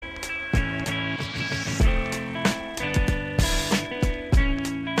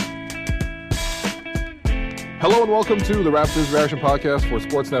Hello and welcome to the Raptors Reaction Podcast for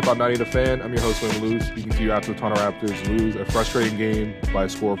Sportsnet 590 The Fan. I'm your host, William Luz, speaking to you after the Toronto Raptors lose a frustrating game by a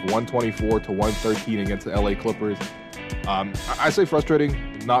score of 124 to 113 against the LA Clippers. I say frustrating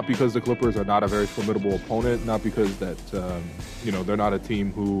not because the Clippers are not a very formidable opponent, not because that they're not a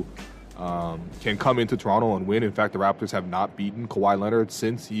team who can come into Toronto and win. In fact, the Raptors have not beaten Kawhi Leonard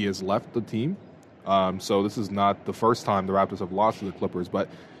since he has left the team. So this is not the first time the Raptors have lost to the Clippers, but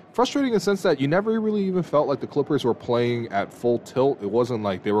frustrating in the sense that you never really even felt like the Clippers were playing at full tilt. It wasn't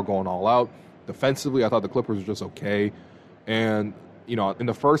like they were going all out. Defensively, I thought the Clippers were just okay. And, in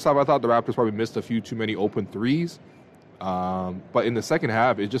the first half, I thought the Raptors probably missed a few too many open threes. But in the second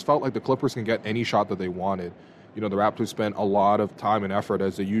half, it just felt like the Clippers can get any shot that they wanted. The Raptors spent a lot of time and effort,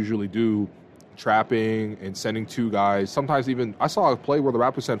 as they usually do, trapping and sending two guys. Sometimes even, I saw a play where the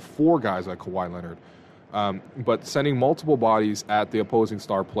Raptors sent four guys at Kawhi Leonard. But sending multiple bodies at the opposing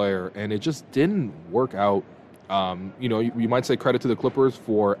star player, and it just didn't work out. You might say credit to the Clippers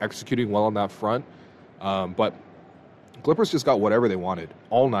for executing well on that front, but Clippers just got whatever they wanted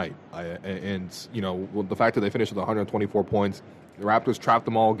all night. The fact that they finished with 124 points, the Raptors trapped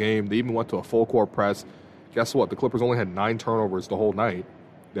them all game. They even went to a full court press. Guess what? The Clippers only had 9 turnovers the whole night.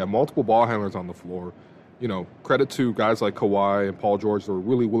 They had multiple ball handlers on the floor. Credit to guys like Kawhi and Paul George that were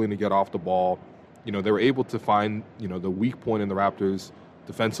really willing to get off the ball. They were able to find, the weak point in the Raptors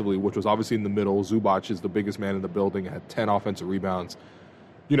defensively, which was obviously in the middle. Zubac is the biggest man in the building, had 10 offensive rebounds.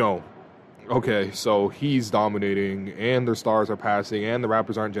 Okay, so he's dominating, and their stars are passing, and the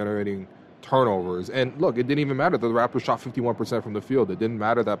Raptors aren't generating turnovers. And look, it didn't even matter that the Raptors shot 51% from the field. It didn't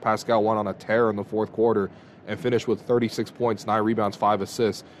matter that Pascal went on a tear in the fourth quarter and finished with 36 points, 9 rebounds, 5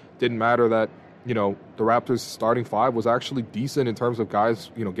 assists. Didn't matter that the Raptors' starting five was actually decent in terms of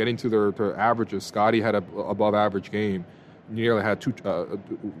guys, getting to their averages. Scottie had a above-average game. Nearly had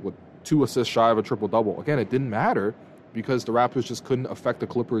two assists shy of a triple-double. Again, it didn't matter because the Raptors just couldn't affect the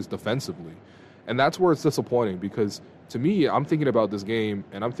Clippers defensively. And that's where it's disappointing because, to me, I'm thinking about this game,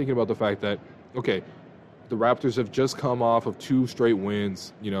 and I'm thinking about the fact that, okay, the Raptors have just come off of 2 straight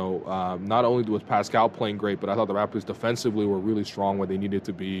wins. Not only was Pascal playing great, but I thought the Raptors defensively were really strong where they needed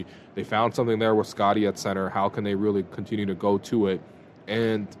to be. They found something there with Scottie at center. How can they really continue to go to it?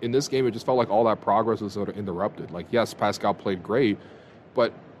 And in this game, it just felt like all that progress was sort of interrupted. Like, yes, Pascal played great,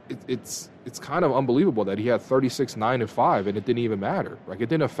 but it's kind of unbelievable that he had 36, 9, and 5, and it didn't even matter. Like, it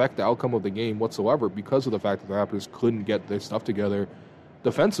didn't affect the outcome of the game whatsoever because of the fact that the Raptors couldn't get their stuff together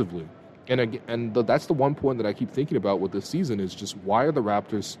defensively. And that's the one point that I keep thinking about with this season is just why are the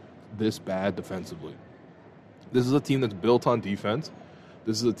Raptors this bad defensively? This is a team that's built on defense.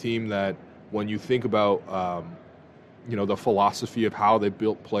 This is a team that when you think about, the philosophy of how they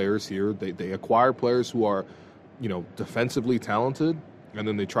built players here, they acquire players who are, defensively talented, and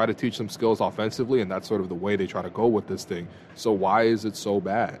then they try to teach them skills offensively, and that's sort of the way they try to go with this thing. So why is it so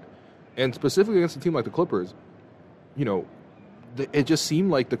bad? And specifically against a team like the Clippers, it just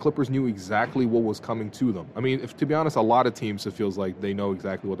seemed like the Clippers knew exactly what was coming to them. I mean, to be honest, a lot of teams, it feels like they know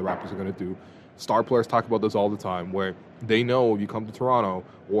exactly what the Raptors are going to do. Star players talk about this all the time, where they know if you come to Toronto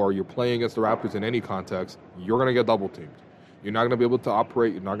or you're playing against the Raptors in any context, you're going to get double-teamed. You're not going to be able to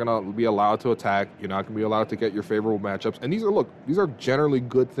operate. You're not going to be allowed to attack. You're not going to be allowed to get your favorable matchups. And these are generally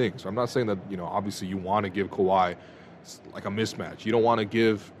good things. So I'm not saying that, obviously you want to give Kawhi like a mismatch. You don't want to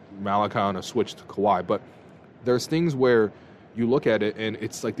give Malachi on a switch to Kawhi. But there's things where you look at it, and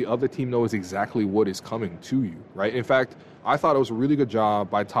it's like the other team knows exactly what is coming to you, right? In fact, I thought it was a really good job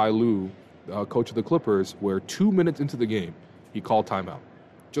by Ty Lue, coach of the Clippers, where 2 minutes into the game, he called timeout.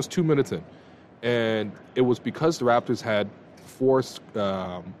 Just 2 minutes in. And it was because the Raptors had forced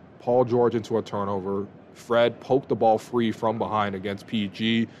Paul George into a turnover. Fred poked the ball free from behind against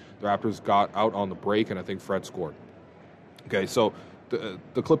PG. The Raptors got out on the break, and I think Fred scored. Okay, so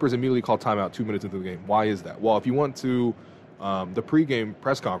the Clippers immediately called timeout 2 minutes into the game. Why is that? Well, if you went to the pregame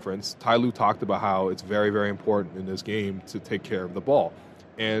press conference, Ty Lue talked about how it's very, very important in this game to take care of the ball.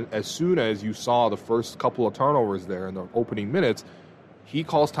 And as soon as you saw the first couple of turnovers there in the opening minutes, he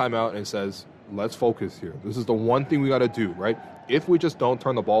calls timeout and says, let's focus here. This is the one thing we got to do, right? If we just don't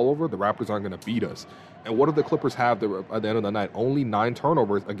turn the ball over, the Raptors aren't going to beat us. And what did the Clippers have at the end of the night? Only 9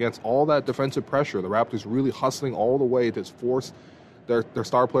 turnovers against all that defensive pressure. The Raptors really hustling all the way to force their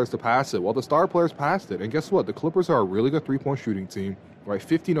star players to pass it. Well, the star players passed it. And guess what? The Clippers are a really good three-point shooting team, right?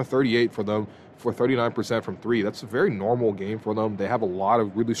 15 of 38 for them for 39% from 3. That's a very normal game for them. They have a lot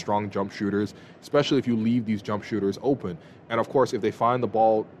of really strong jump shooters, especially if you leave these jump shooters open. And, of course, if they find the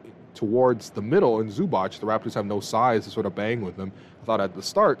ball towards the middle in Zubac, the Raptors have no size to sort of bang with them. I thought at the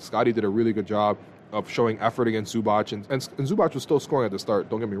start, Scottie did a really good job of showing effort against Zubac, and Zubac was still scoring at the start.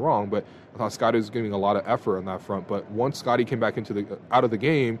 Don't get me wrong, but I thought Scotty was giving a lot of effort on that front. But once Scotty came back out of the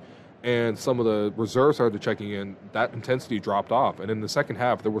game, and some of the reserves started checking in, that intensity dropped off. And in the second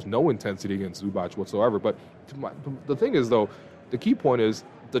half, there was no intensity against Zubac whatsoever. But the thing is, though, the key point is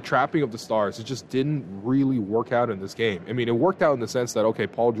the trapping of the stars. It just didn't really work out in this game. I mean, it worked out in the sense that, okay,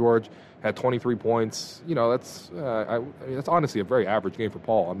 Paul George had 23 points. That's honestly a very average game for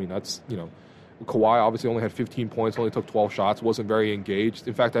Paul. I mean, Kawhi obviously only had 15 points, only took 12 shots, wasn't very engaged.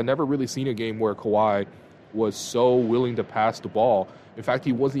 In fact, I've never really seen a game where Kawhi was so willing to pass the ball. In fact,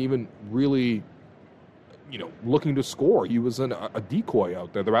 he wasn't even really, looking to score. He was a decoy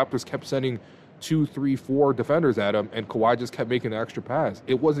out there. The Raptors kept sending 2, 3, 4 defenders at him, and Kawhi just kept making the extra pass.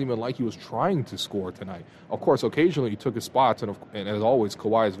 It wasn't even like he was trying to score tonight. Of course, occasionally he took his spots, and as always,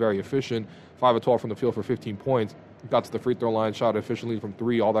 Kawhi is very efficient. 5 of 12 from the field for 15 points. Got to the free throw line, shot efficiently from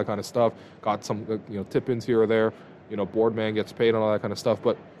 3, all that kind of stuff. Got some tip-ins here or there. Board man gets paid and all that kind of stuff.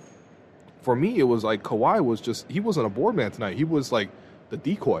 But for me, it was like Kawhi he wasn't a board man tonight. He was like the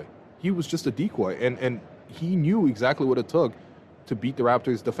decoy. He was just a decoy, and he knew exactly what it took to beat the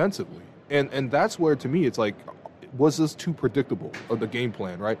Raptors defensively. And that's where, to me, it's like, was this too predictable of the game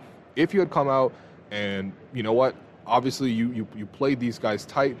plan, right? If you had come out and, you know what, obviously you played these guys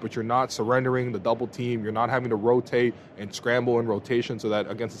tight, but you're not surrendering the double team. You're not having to rotate and scramble in rotation so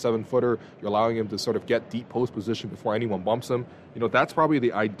that against a 7-footer, you're allowing him to sort of get deep post position before anyone bumps him. That's probably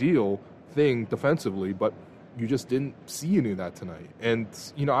the ideal thing defensively, but you just didn't see any of that tonight. And,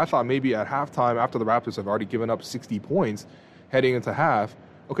 I thought maybe at halftime, after the Raptors have already given up 60 points heading into half,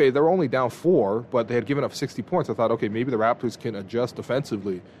 okay, they were only down 4, but they had given up 60 points. I thought, okay, maybe the Raptors can adjust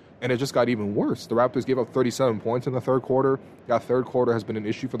defensively. And it just got even worse. The Raptors gave up 37 points in the third quarter. That third quarter has been an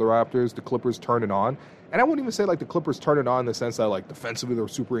issue for the Raptors. The Clippers turned it on. And I wouldn't even say like the Clippers turned it on in the sense that like defensively they were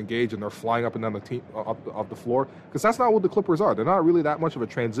super engaged and they're flying up and down the team off the floor. Because that's not what the Clippers are. They're not really that much of a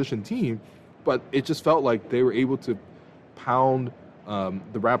transition team. But it just felt like they were able to pound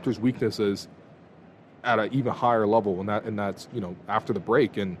the Raptors' weaknesses at an even higher level, and that's after the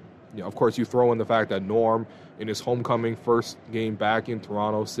break. And of course, you throw in the fact that Norm, in his homecoming first game back in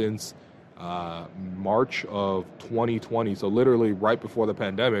Toronto since March of 2020, so literally right before the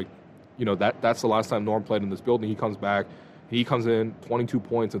pandemic, that's the last time Norm played in this building. He comes back, he comes in 22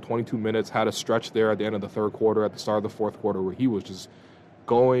 points in 22 minutes, had a stretch there at the end of the third quarter, at the start of the fourth quarter, where he was just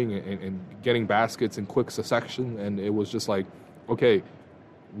going and getting baskets in quick succession, and it was just like, okay,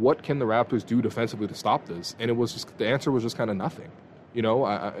 what can the Raptors do defensively to stop this? And the answer was just kind of nothing.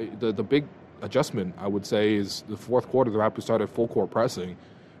 The big adjustment, I would say, is the fourth quarter, the Raptors started full court pressing,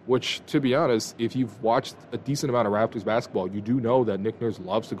 which, to be honest, if you've watched a decent amount of Raptors basketball, you do know that Nick Nurse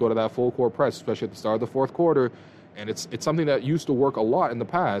loves to go to that full court press, especially at the start of the fourth quarter. And it's something that used to work a lot in the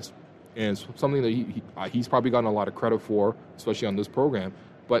past, and it's something that he's probably gotten a lot of credit for, especially on this program.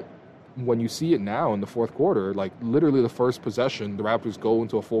 But when you see it now in the fourth quarter, like literally the first possession, the Raptors go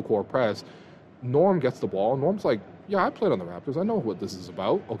into a full court press. Norm gets the ball. Norm's like, yeah, I played on the Raptors. I know what this is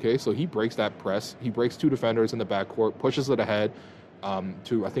about. Okay, so he breaks that press. He breaks 2 defenders in the backcourt, pushes it ahead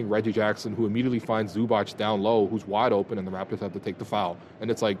to, I think, Reggie Jackson, who immediately finds Zubac down low, who's wide open, and the Raptors have to take the foul.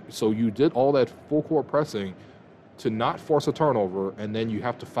 And it's like, so you did all that full court pressing to not force a turnover, and then you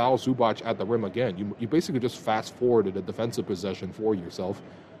have to foul Zubac at the rim again. You basically just fast-forwarded a defensive possession for yourself.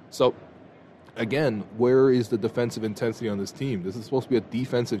 So, again, where is the defensive intensity on this team? This is supposed to be a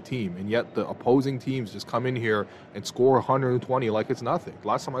defensive team, and yet the opposing teams just come in here and score 120 like it's nothing.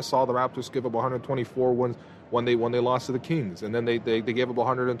 Last time I saw the Raptors give up 124 when they lost to the Kings, and then they gave up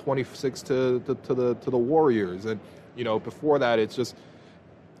 126 to the Warriors, and before that it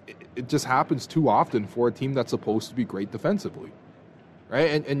just happens too often for a team that's supposed to be great defensively.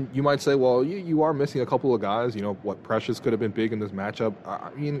 Right, and you might say, well, you are missing a couple of guys. What Precious could have been big in this matchup.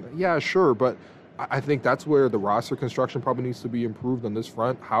 I mean, yeah, sure, but I think that's where the roster construction probably needs to be improved on this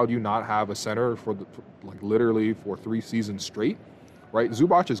front. How do you not have a center literally for 3 seasons straight? Right,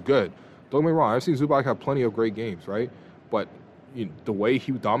 Zubac is good. Don't get me wrong. I've seen Zubac have plenty of great games, right? But the way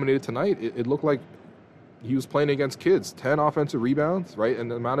he dominated tonight, it looked like he was playing against kids. 10 offensive rebounds, right,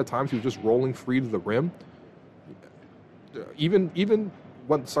 and the amount of times he was just rolling free to the rim. Even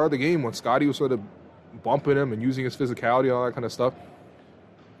when the start of the game, when Scotty was sort of bumping him and using his physicality and all that kind of stuff,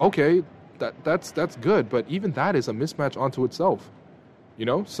 okay, that's good, but even that is a mismatch onto itself,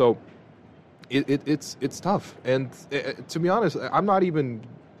 So it's tough, and to be honest, I'm not even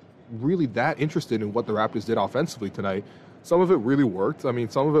really that interested in what the Raptors did offensively tonight. Some of it really worked. I mean,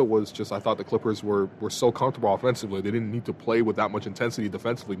 some of it was just I thought the Clippers were so comfortable offensively, they didn't need to play with that much intensity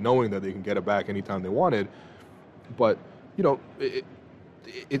defensively, knowing that they can get it back anytime they wanted. But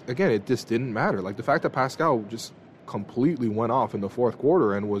it just didn't matter. Like the fact that Pascal just completely went off in the fourth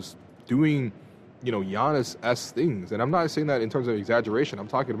quarter and was doing, Giannis-esque things. And I'm not saying that in terms of exaggeration. I'm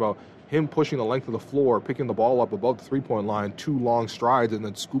talking about him pushing the length of the floor, picking the ball up above the three-point line, 2 long strides, and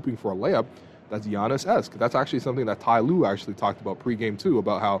then scooping for a layup. That's Giannis-esque. That's actually something that Ty Lue actually talked about pregame too,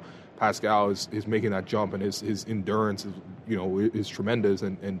 about how Pascal is making that jump and his endurance is tremendous.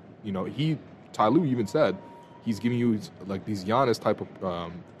 And Ty Lue even said he's giving you like these Giannis type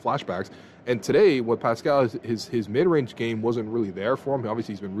of flashbacks. And today, what Pascal, his mid-range game wasn't really there for him.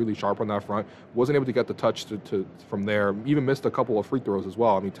 Obviously, he's been really sharp on that front. Wasn't able to get the touch to from there. Even missed a couple of free throws as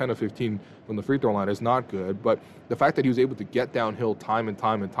well. I mean, 10 of 15 from the free throw line is not good. But the fact that he was able to get downhill time and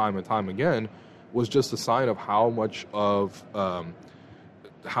time again was just a sign of how much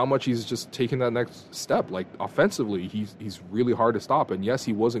he's just taking that next step. Like offensively, he's really hard to stop. And yes,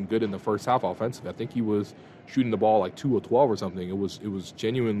 he wasn't good in the first half offensively. I think he was shooting the ball like 2 of 12 or something. It was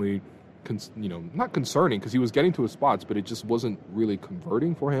genuinely, not concerning because he was getting to his spots, but it just wasn't really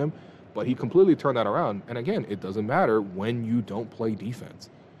converting for him. But he completely turned that around. And again, it doesn't matter when you don't play defense.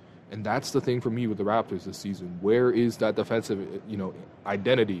 And that's the thing for me with the Raptors this season. Where is that defensive,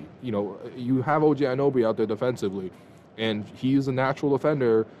 identity? You have OG Anunoby out there defensively, and he is a natural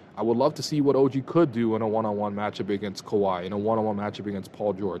defender. I would love to see what OG could do in a one-on-one matchup against Kawhi, in a one-on-one matchup against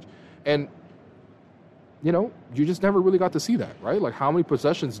Paul George. And you just never really got to see that, right? Like, how many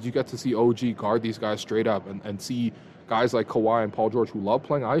possessions did you get to see OG guard these guys straight up and see guys like Kawhi and Paul George who love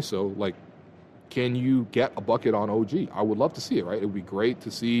playing ISO, like, can you get a bucket on OG? I would love to see it, right? It would be great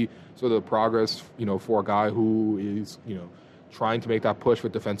to see sort of the progress, for a guy who is, trying to make that push for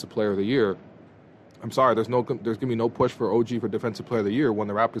Defensive Player of the Year. I'm sorry, there's going to be no push for OG for Defensive Player of the Year when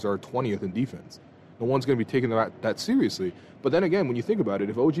the Raptors are 20th in defense. No one's going to be taking that seriously. But then again, when you think about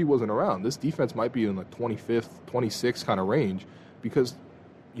it, if OG wasn't around, this defense might be in the 25th, 26th kind of range because,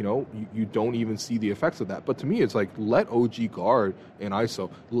 you don't even see the effects of that. But to me, it's like, let OG guard and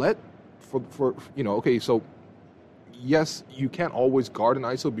ISO. Okay, so yes, you can't always guard an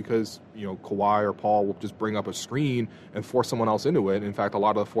ISO because, Kawhi or Paul will just bring up a screen and force someone else into it. In fact, a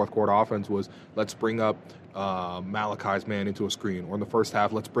lot of the fourth quarter offense was, let's bring up Malachi's man into a screen. Or in the first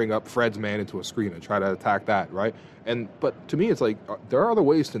half, let's bring up Fred's man into a screen and try to attack that, right? But to me, it's like, there are other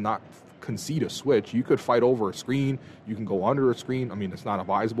ways to not concede a switch. You could fight over a screen. You can go under a screen. I mean, it's not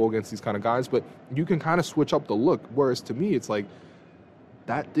advisable against these kind of guys, but you can kind of switch up the look. Whereas to me, it's like,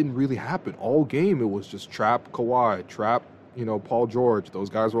 that didn't really happen. All game, it was just trap Kawhi, trap, Paul George. Those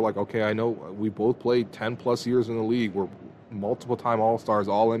guys were like, okay, I know we both played 10-plus years in the league. We're multiple-time All-Stars,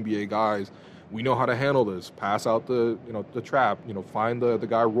 all-NBA guys. We know how to handle this. Pass out the trap, find the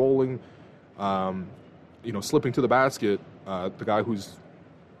guy rolling, slipping to the basket, the guy who's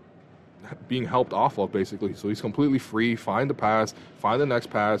being helped off of, basically. So he's completely free. Find the pass, find the next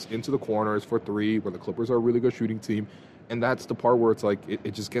pass into the corners for 3, where the Clippers are a really good shooting team. And that's the part where it's like,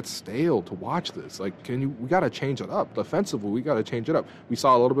 it just gets stale to watch this. Like, we got to change it up. Defensively, we got to change it up. We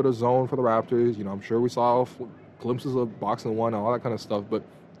saw a little bit of zone for the Raptors. I'm sure we saw glimpses of box and one and all that kind of stuff. But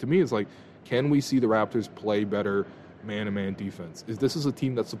to me, it's like, can we see the Raptors play better man-to-man defense? This is a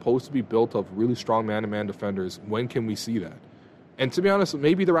team that's supposed to be built of really strong man-to-man defenders. When can we see that? And to be honest,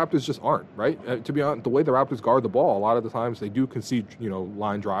 maybe the Raptors just aren't, right? To be honest, the way the Raptors guard the ball, a lot of the times they do concede,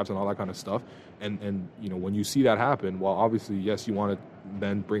 line drives and all that kind of stuff. And when you see that happen, well, obviously, yes, you want to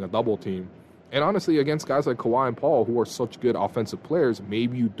then bring a double team. And honestly, against guys like Kawhi and Paul, who are such good offensive players,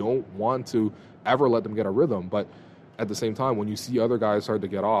 maybe you don't want to ever let them get a rhythm. But at the same time, when you see other guys start to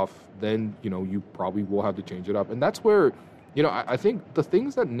get off, then, you probably will have to change it up. And that's where, I think the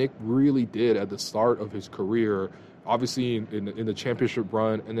things that Nick really did at the start of his career, obviously in the championship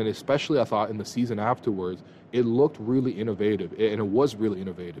run, and then especially I thought in the season afterwards, it looked really innovative, and it was really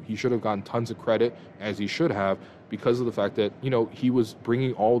innovative. He should have gotten tons of credit, as he should have, because of the fact that, he was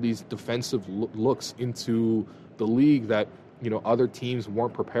bringing all these defensive looks into the league that, other teams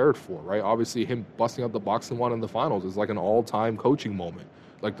weren't prepared for, right? Obviously, him busting up the box and one in the finals is like an all-time coaching moment.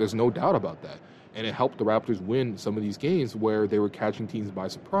 Like, there's no doubt about that. And it helped the Raptors win some of these games where they were catching teams by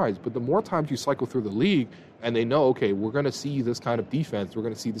surprise. But the more times you cycle through the league and they know, okay, we're going to see this kind of defense, we're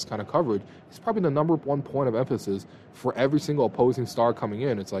going to see this kind of coverage, it's probably the number one point of emphasis for every single opposing star coming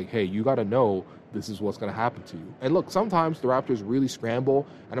in. It's like, hey, you got to know this is what's going to happen to you. And look, sometimes the Raptors really scramble,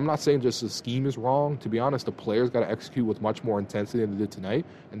 and I'm not saying just the scheme is wrong. To be honest, the players got to execute with much more intensity than they did tonight,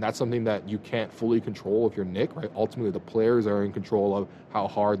 and that's something that you can't fully control if you're Nick, right? Ultimately, the players are in control of how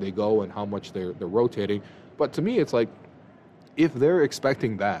hard they go and how much they're rotating. But to me, it's like, if they're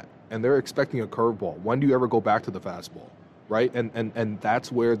expecting that, and they're expecting a curveball, when do you ever go back to the fastball, right? And that's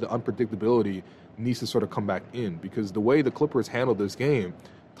where the unpredictability needs to sort of come back in, because the way the Clippers handled this game,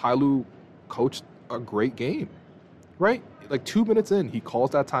 Ty Lue coached a great game, right? Like 2 minutes in, he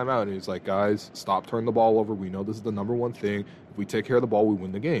calls that timeout, and he's like, guys, stop turning the ball over. We know this is the number one thing. If we take care of the ball, we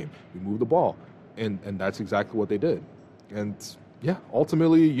win the game. We move the ball. And that's exactly what they did. And yeah,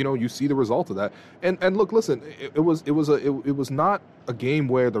 ultimately, you see the result of that. And look, listen, it was not a game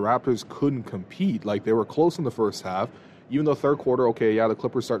where the Raptors couldn't compete. Like, they were close in the first half. Even though third quarter, okay, yeah, the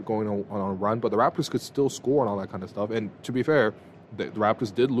Clippers start going on a run, but the Raptors could still score and all that kind of stuff. And to be fair, the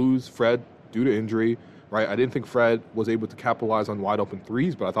Raptors did lose Fred due to injury, right? I didn't think Fred was able to capitalize on wide open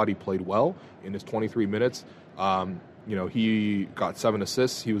threes, but I thought he played well in his 23 minutes. He got 7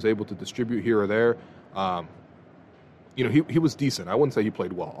 assists. He was able to distribute here or there. He was decent. I wouldn't say he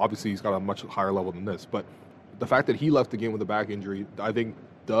played well. Obviously, he's got a much higher level than this. But the fact that he left the game with a back injury, I think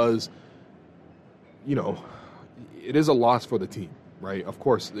does, it is a loss for the team, right? Of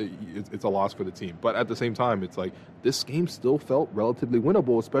course, it's a loss for the team. But at the same time, it's like this game still felt relatively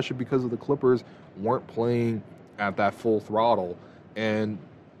winnable, especially because of the Clippers weren't playing at that full throttle. And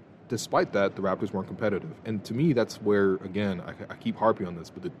despite that, the Raptors weren't competitive. And to me, that's where, again, I keep harping on this,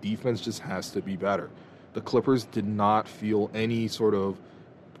 but the defense just has to be better. The Clippers did not feel any sort of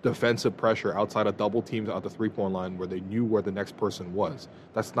defensive pressure outside of double teams at the three-point line where they knew where the next person was.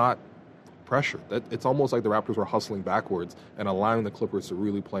 That's not pressure. It's almost like the Raptors were hustling backwards and allowing the Clippers to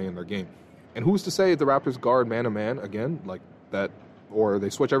really play in their game. And who's to say if the Raptors guard man-to-man again, like that, or they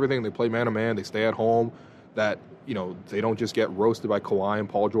switch everything, they play man-to-man, they stay at home, that, they don't just get roasted by Kawhi and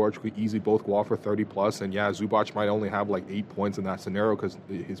Paul George, who could easily both go off for 30-plus. And, yeah, Zubac might only have like 8 points in that scenario because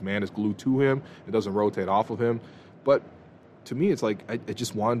his man is glued to him. It doesn't rotate off of him. But to me, it's like I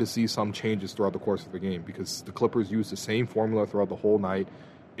just wanted to see some changes throughout the course of the game because the Clippers used the same formula throughout the whole night,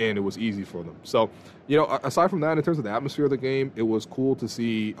 and it was easy for them. So, aside from that, in terms of the atmosphere of the game, it was cool to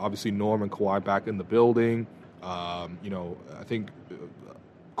see, obviously, Norm and Kawhi back in the building. I think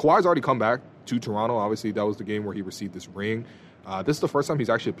Kawhi's already come back to Toronto. Obviously, that was the game where he received this ring. This is the first time he's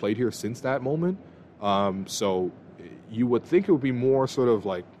actually played here since that moment. So you would think it would be more sort of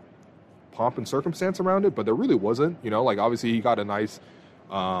like pomp and circumstance around it, but there really wasn't. Obviously he got a nice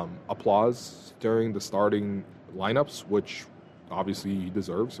applause during the starting lineups, which obviously he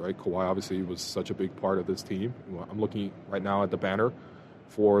deserves, right? Kawhi obviously was such a big part of this team. I'm looking right now at the banner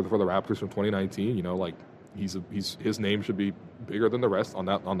for the Raptors from 2019. His name should be bigger than the rest on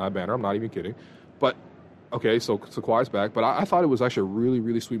that banner. I'm not even kidding. But okay, so Kawhi's back. But I thought it was actually a really,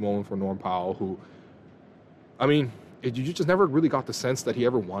 really sweet moment for Norm Powell, who, you just never really got the sense that he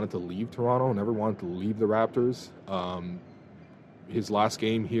ever wanted to leave Toronto, never wanted to leave the Raptors. His last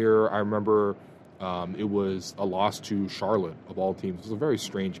game here, I remember it was a loss to Charlotte, of all teams. It was a very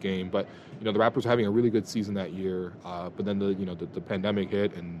strange game. But, the Raptors were having a really good season that year. But then the pandemic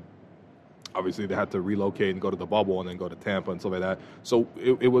hit, and obviously they had to relocate and go to the bubble and then go to Tampa and stuff like that. So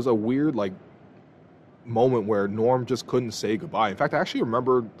it was a weird, moment where Norm just couldn't say goodbye. In fact, I actually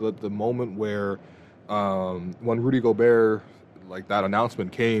remember the moment where when Rudy Gobert, that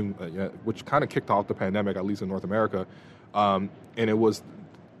announcement came, which kind of kicked off the pandemic, at least in North America, and it was,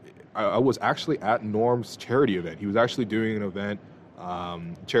 I was actually at Norm's charity event. He was actually doing an event,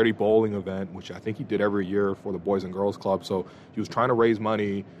 charity bowling event, which I think he did every year for the Boys and Girls Club. So he was trying to raise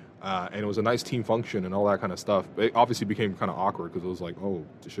money, and it was a nice team function and all that kind of stuff. It obviously became kind of awkward because it was like, oh,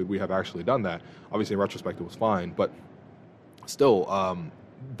 should we have actually done that? Obviously, in retrospect, it was fine. But still,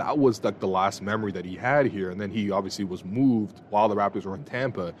 that was the last memory that he had here. And then he obviously was moved while the Raptors were in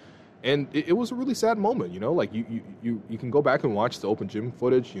Tampa. And it was a really sad moment, you can go back and watch the open gym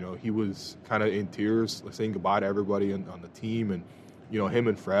footage. He was kind of in tears, saying goodbye to everybody on the team, and him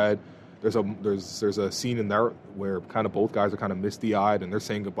and Fred. There's a scene in there where kind of both guys are kind of misty-eyed and they're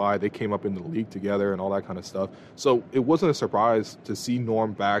saying goodbye. They came up in the league together and all that kind of stuff. So it wasn't a surprise to see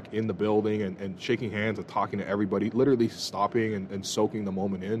Norm back in the building and shaking hands and talking to everybody, literally stopping and soaking the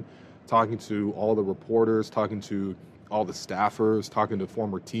moment in, talking to all the reporters, talking to all the staffers, talking to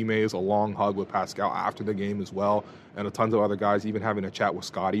former teammates, a long hug with Pascal after the game as well, and a tons of other guys, even having a chat with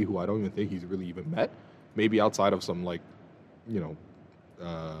Scotty, who I don't even think he's really even met, maybe outside of some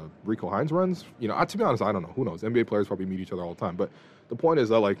Rico Hines runs. To be honest, I don't know. Who knows? NBA players probably meet each other all the time. But the point is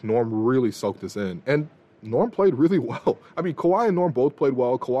that Norm really soaked this in, and Norm played really well. Kawhi and Norm both played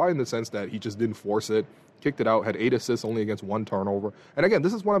well. Kawhi in the sense that he just didn't force it, kicked it out, had 8 assists only against 1 turnover. And again,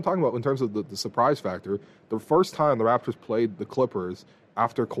 this is what I'm talking about in terms of the surprise factor. The first time the Raptors played the Clippers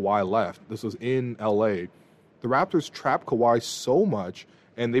after Kawhi left, this was in LA. The Raptors trapped Kawhi so much,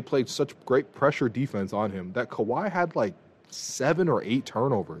 and they played such great pressure defense on him that Kawhi had 7 or 8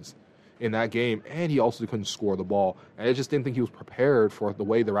 turnovers in that game, and he also couldn't score the ball. And I just didn't think he was prepared for the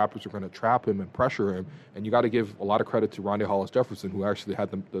way the Raptors were going to trap him and pressure him. And you got to give a lot of credit to Rondae Hollis-Jefferson, who actually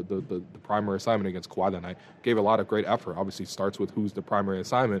had the primary assignment against Kawhi that night. Gave a lot of great effort. Obviously, starts with who's the primary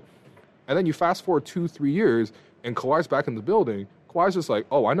assignment. And then you fast forward 2-3 years, and Kawhi's back in the building. Kawhi's just like,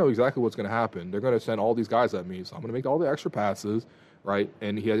 oh, I know exactly what's going to happen. They're going to send all these guys at me, so I'm going to make all the extra passes, right?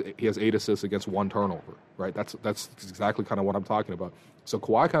 And he has 8 assists against 1 turnover, right? That's exactly kind of what I'm talking about. So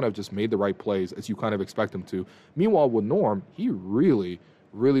Kawhi kind of just made the right plays as you kind of expect him to. Meanwhile, with Norm, he really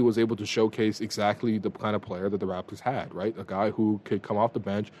was able to showcase exactly the kind of player that the Raptors had, right? A guy who could come off the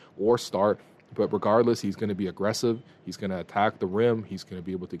bench or start, but regardless, he's going to be aggressive. He's going to attack the rim. He's going to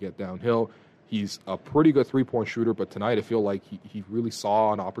be able to get downhill. He's a pretty good three-point shooter, but tonight I feel like he really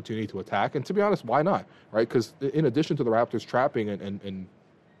saw an opportunity to attack. And to be honest, why not, right? Because in addition to the Raptors trapping and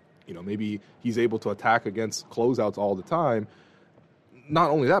maybe he's able to attack against closeouts all the time, not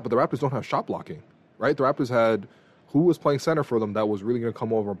only that, but the Raptors don't have shot blocking, right? The Raptors had who was playing center for them that was really going to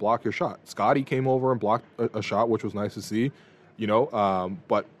come over and block your shot. Scottie came over and blocked a shot, which was nice to see,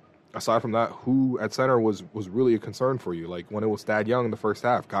 but aside from that, who at center was really a concern for you? Like when it was Thad Young in the first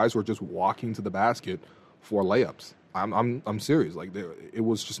half, guys were just walking to the basket for layups. I'm serious. Like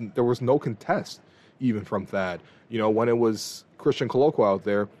there was no contest even from Thad. When it was Christian Koloko out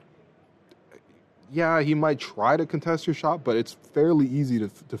there, yeah, he might try to contest your shot, but it's fairly easy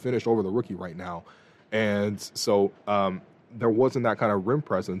to finish over the rookie right now. And so there wasn't that kind of rim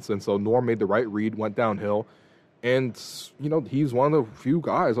presence. And so Norm made the right read, went downhill. And, he's one of the few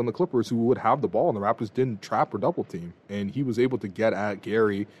guys on the Clippers who would have the ball, and the Raptors didn't trap or double team. And he was able to get at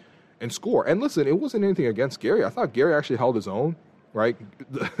Gary and score. And listen, it wasn't anything against Gary. I thought Gary actually held his own, right?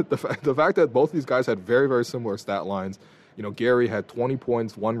 The fact that both these guys had very, very similar stat lines. Gary had 20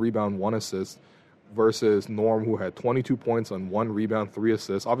 points, 1 rebound, 1 assist, versus Norm, who had 22 points on 1 rebound, 3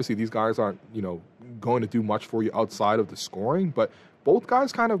 assists. Obviously, these guys aren't, going to do much for you outside of the scoring, but both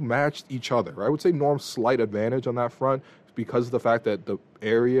guys kind of matched each other. I would say Norm's slight advantage on that front because of the fact that the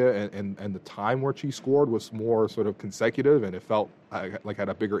area and the time which he scored was more sort of consecutive, and it felt like had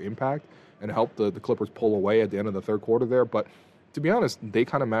a bigger impact and helped the Clippers pull away at the end of the third quarter there. But to be honest, they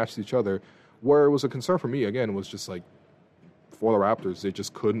kind of matched each other. Where it was a concern for me, again, was just like for the Raptors, they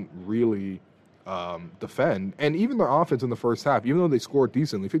just couldn't really defend. And even their offense in the first half, even though they scored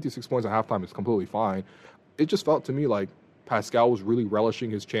decently, 56 points at halftime is completely fine. It just felt to me like Pascal was really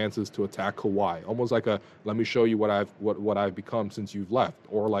relishing his chances to attack Kawhi, almost like let me show you what I've become since you've left,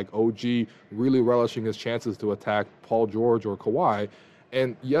 or like OG really relishing his chances to attack Paul George or Kawhi.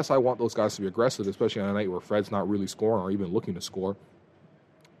 And yes, I want those guys to be aggressive, especially on a night where Fred's not really scoring or even looking to score.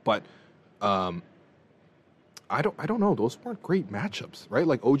 But I don't know. Those weren't great matchups, right?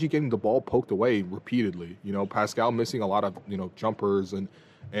 Like OG getting the ball poked away repeatedly. Pascal missing a lot of jumpers and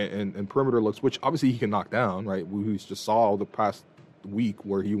perimeter looks, which obviously he can knock down, right? We just saw the past week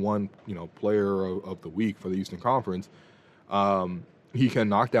where he won, player of the week for the Eastern Conference. He can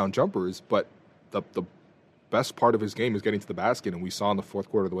knock down jumpers, but the best part of his game is getting to the basket, and we saw in the fourth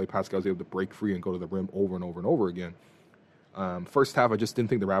quarter the way Pascal was able to break free and go to the rim over and over and over again. First half, I just didn't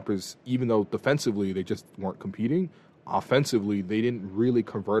think the Raptors, even though defensively they just weren't competing, offensively they didn't really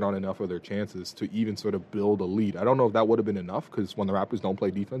convert on enough of their chances to even sort of build a lead. I don't know if that would have been enough, because when the Raptors don't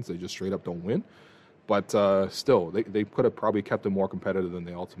play defense, they just straight up don't win. But still, they could have probably kept it more competitive than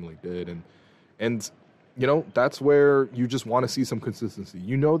they ultimately did. And that's where you just want to see some consistency.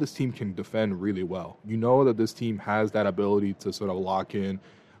 This team can defend really well. That this team has that ability to sort of lock in.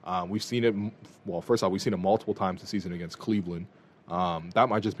 We've seen it, first off, we've seen it multiple times this season against Cleveland. That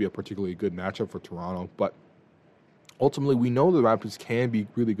might just be a particularly good matchup for Toronto. But ultimately, we know the Raptors can be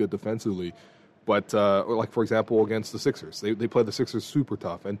really good defensively. But, like, for example, against the Sixers, they played the Sixers super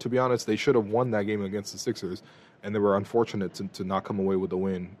tough. And to be honest, they should have won that game against the Sixers. And they were unfortunate to not come away with the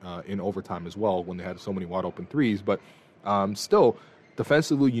win in overtime as well when they had so many wide-open threes. But still,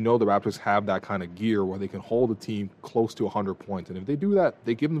 defensively, the Raptors have that kind of gear where they can hold a team close to 100 points. And if they do that,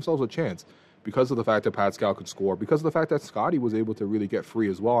 they give themselves a chance because of the fact that Pascal could score, because of the fact that Scottie was able to really get free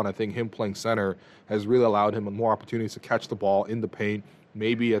as well. And I think him playing center has really allowed him more opportunities to catch the ball in the paint,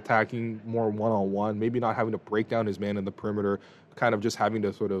 maybe attacking more one-on-one, maybe not having to break down his man in the perimeter, kind of just having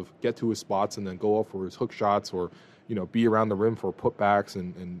to sort of get to his spots and then go up for his hook shots or, be around the rim for putbacks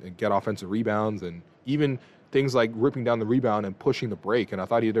and get offensive rebounds, and even things like ripping down the rebound and pushing the break. And I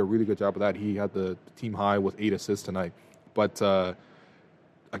thought he did a really good job of that. He had the team high with 8 assists tonight. But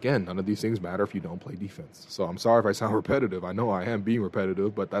again, none of these things matter if you don't play defense. So I'm sorry if I sound repetitive. I know I am being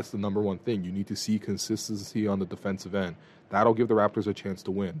repetitive, but that's the number one thing. You need to see consistency on the defensive end. That'll give the Raptors a chance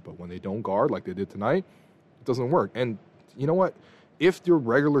to win. But when they don't guard like they did tonight, it doesn't work. And you know what? if your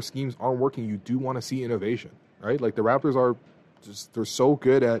regular schemes aren't working, you do want to see innovation, right? Like the Raptors are they're so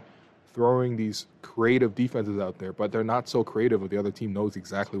good at throwing these creative defenses out there, but they're not so creative if the other team knows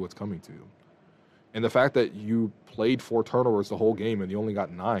exactly what's coming to you. And the fact that you played 4 turnovers the whole game and you only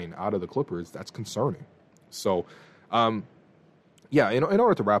got 9 out of the Clippers, that's concerning. So, yeah, in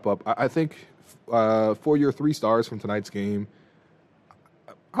order to wrap up, I think for your 3 stars from tonight's game,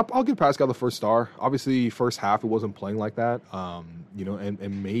 I'll give Pascal the first star. Obviously, first half, it wasn't playing like that.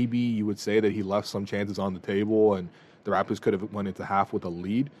 And maybe you would say that he left some chances on the table and the Raptors could have went into half with a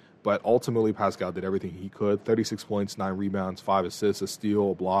lead. But ultimately, Pascal did everything he could. 36 points, 9 rebounds, 5 assists, a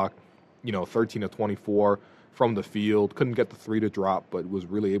steal, a block, 13 of 24 from the field. Couldn't get the 3 to drop, but was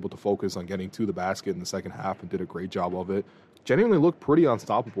really able to focus on getting to the basket in the second half and did a great job of it. Genuinely looked pretty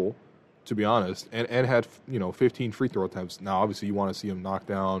unstoppable, to be honest, and had 15 free throw attempts. Now, obviously, you want to see him knock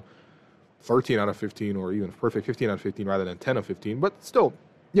down 13 out of 15 or even perfect 15 out of 15 rather than 10 of 15, but still,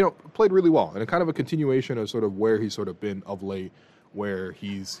 played really well. And kind of a continuation of sort of where he's sort of been of late, where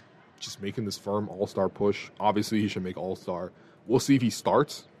he's just making this firm all-star push. Obviously, he should make all-star. We'll see if he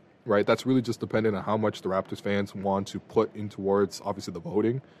starts, right? That's really just dependent on how much the Raptors fans want to put in towards, obviously, the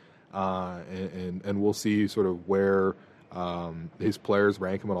voting. And we'll see sort of where his players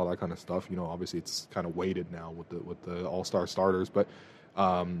rank him and all that kind of stuff. Obviously, it's kind of weighted now with the all-star starters. But,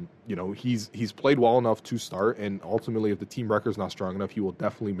 he's played well enough to start. And ultimately, if the team record's not strong enough, he will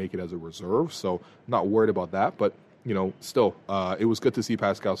definitely make it as a reserve. So I'm not worried about that. But still, it was good to see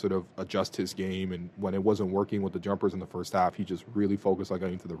Pascal sort of adjust his game. And when it wasn't working with the jumpers in the first half, he just really focused on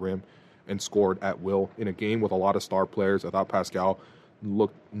getting to the rim and scored at will. In a game with a lot of star players, I thought Pascal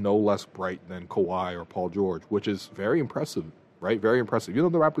looked no less bright than Kawhi or Paul George, which is very impressive, right? Very impressive.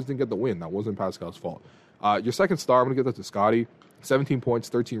 Even though the Raptors didn't get the win, that wasn't Pascal's fault. Your second star, I'm going to give that to Scottie. 17 points,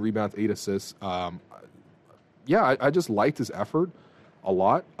 13 rebounds, 8 assists. I just liked his effort a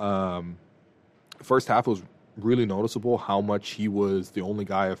lot. First half was really noticeable how much he was the only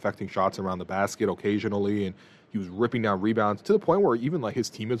guy affecting shots around the basket occasionally, and he was ripping down rebounds to the point where even like his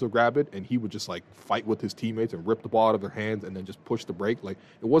teammates would grab it and he would just like fight with his teammates and rip the ball out of their hands and then just push the break. Like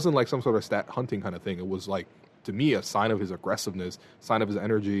it wasn't like some sort of stat hunting kind of thing. It was like, to me, a sign of his aggressiveness, sign of his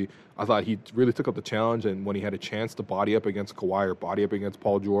energy. I thought he really took up the challenge, and when he had a chance to body up against Kawhi or body up against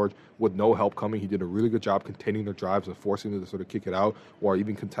Paul George with no help coming, he did a really good job containing their drives and forcing them to sort of kick it out or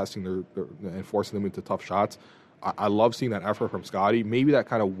even contesting their and forcing them into tough shots. I love seeing that effort from Scottie. Maybe that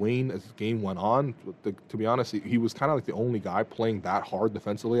kind of waned as the game went on. To be honest, he was kind of like the only guy playing that hard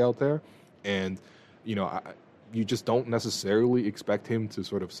defensively out there. And, you just don't necessarily expect him to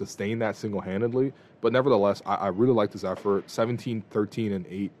sort of sustain that single-handedly. But nevertheless, I really liked his effort. 17, 13, and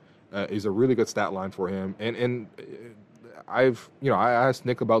 8 is a really good stat line for him. And I asked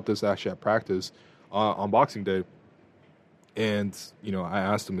Nick about this actually at practice on Boxing Day. And, I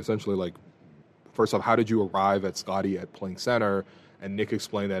asked him essentially like, first off, how did you arrive at Scottie at playing center? And Nick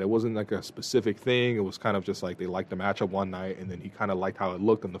explained that it wasn't like a specific thing. It was kind of just like they liked the matchup one night, and then he kind of liked how it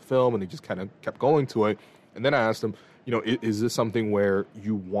looked in the film, and he just kind of kept going to it. And then I asked him, is this something where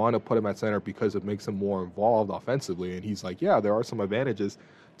you want to put him at center because it makes him more involved offensively? And he's like, yeah, there are some advantages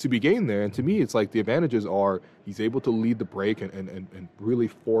to be gained there. And to me, it's like the advantages are he's able to lead the break and really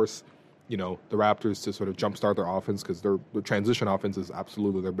force the Raptors to sort of jumpstart their offense, because their transition offense is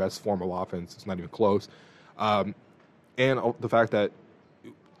absolutely their best form of offense. It's not even close. And the fact that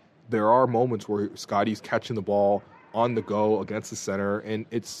there are moments where Scottie's catching the ball on the go against the center, and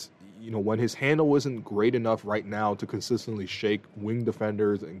it's, when his handle isn't great enough right now to consistently shake wing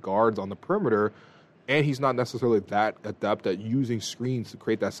defenders and guards on the perimeter, and he's not necessarily that adept at using screens to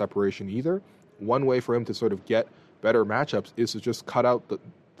create that separation either. One way for him to sort of get better matchups is to just cut out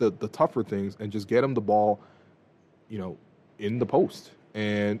the tougher things and just get him the ball, in the post.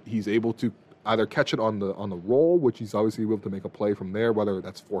 And he's able to either catch it on the roll, which he's obviously able to make a play from there, whether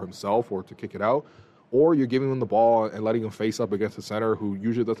that's for himself or to kick it out, or you're giving him the ball and letting him face up against the center who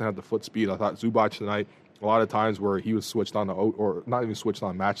usually doesn't have the foot speed. I thought Zubac tonight, a lot of times where he was switched on, or not even switched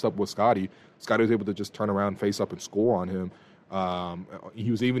on, matched up with Scottie was able to just turn around, face up, and score on him. He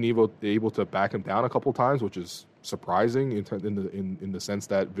was even able to back him down a couple times, which is surprising in the sense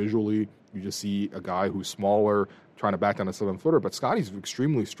that visually you just see a guy who's smaller trying to back down a 7-footer. But Scottie's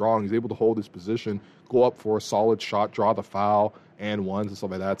extremely strong. He's able to hold his position, go up for a solid shot, draw the foul and ones and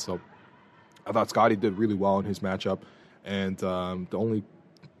stuff like that. So I thought Scottie did really well in his matchup. And the only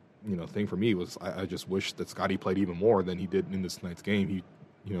thing for me was I just wish that Scottie played even more than he did in this night's game.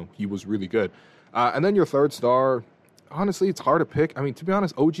 He was really good. And then your third star, honestly, it's hard to pick. I mean, to be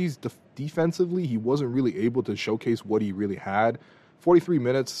honest, OG's defensively, he wasn't really able to showcase what he really had. 43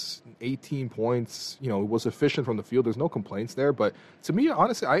 minutes, 18 points, was efficient from the field. There's no complaints there. But to me,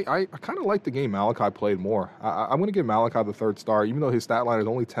 honestly, I kind of like the game Malachi played more. I'm going to give Malachi the third star, even though his stat line is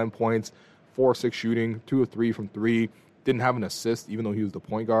only 10 points, 4 of 6 shooting, 2 of 3 from 3. Didn't have an assist, even though he was the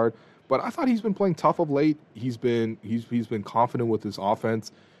point guard. But I thought he's been playing tough of late. He's been confident with his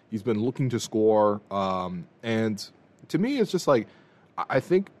offense. He's been looking to score. And to me, it's just like, I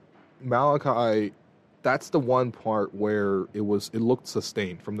think Malachi, that's the one part where it looked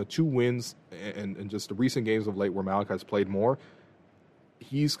sustained from the 2 wins and just the recent games of late where Malachi's played more.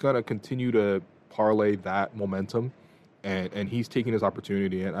 He's going to continue to parlay that momentum, and he's taking his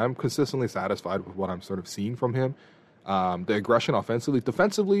opportunity, and I'm consistently satisfied with what I'm sort of seeing from him. The aggression offensively.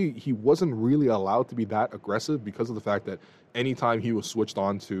 Defensively, he wasn't really allowed to be that aggressive because of the fact that anytime he was switched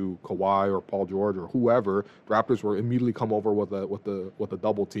on to Kawhi or Paul George or whoever, the Raptors were immediately come over with a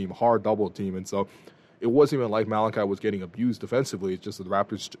double team, hard double team, and so it wasn't even like Malachi was getting abused defensively. It's just that the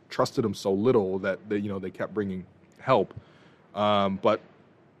Raptors trusted him so little that they kept bringing help. But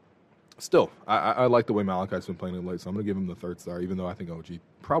still, I like the way Malachi's been playing late, so I'm going to give him the third star, even though I think OG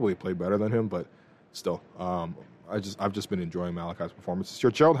probably played better than him. But still, I've just been enjoying Malachi's performance. It's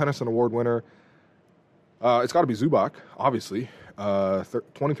your Gerald Henderson Award winner. It's got to be Zubac, obviously.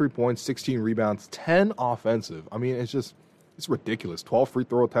 23 points, 16 rebounds, 10 offensive. I mean, it's ridiculous. 12 free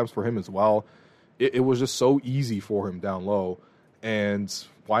throw attempts for him as well. It was just so easy for him down low, and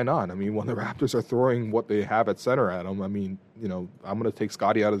why not? I mean, when the Raptors are throwing what they have at center at him, I mean, I'm going to take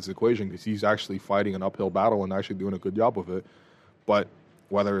Scotty out of this equation because he's actually fighting an uphill battle and actually doing a good job of it. But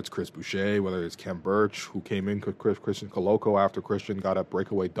whether it's Chris Boucher, whether it's Kem Birch, who came in, Christian Coloco after Christian got a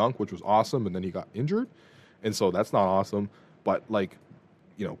breakaway dunk, which was awesome, and then he got injured, and so that's not awesome. But,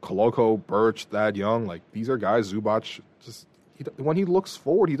 Coloco, Birch, Thad Young, these are guys, Zubac, just when he looks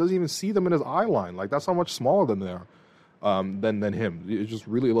forward, he doesn't even see them in his eye line. That's how much smaller than they are than him. It just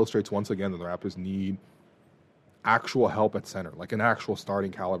really illustrates once again that the Raptors need actual help at center, an actual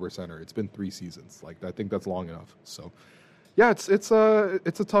starting caliber center. It's been 3 seasons. I think that's long enough. So, yeah, it's a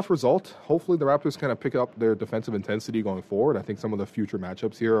tough result. Hopefully the Raptors kind of pick up their defensive intensity going forward. I think some of the future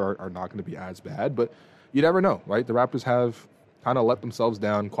matchups here are not going to be as bad, but you never know, right? The Raptors have kind of let themselves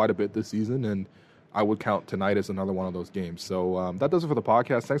down quite a bit this season, and I would count tonight as another one of those games. So that does it for the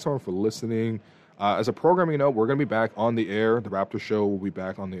podcast. Thanks, everyone, for listening. As a programming note, we're going to be back on the air. The Raptors show will be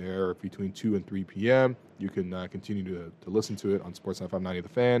back on the air between 2 and 3 p.m. You can continue to listen to it on Sportsnet 590 The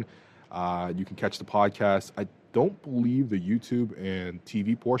Fan. You can catch the podcast. I don't believe the YouTube and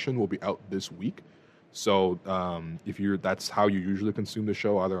TV portion will be out this week. So that's how you usually consume the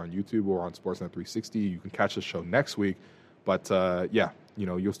show, either on YouTube or on Sportsnet 360. You can catch the show next week. But,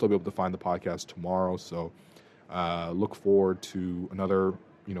 you'll still be able to find the podcast tomorrow. So look forward to another,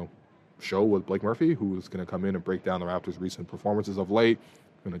 show with Blake Murphy, who is going to come in and break down the Raptors' recent performances of late.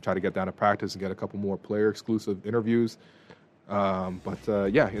 Going to try to get down to practice and get a couple more player-exclusive interviews. In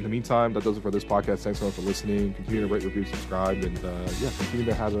the meantime, that does it for this podcast. Thanks, everyone, for listening. Continue to rate, review, subscribe, and, continue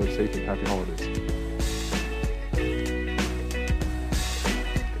to have a safe and happy holidays.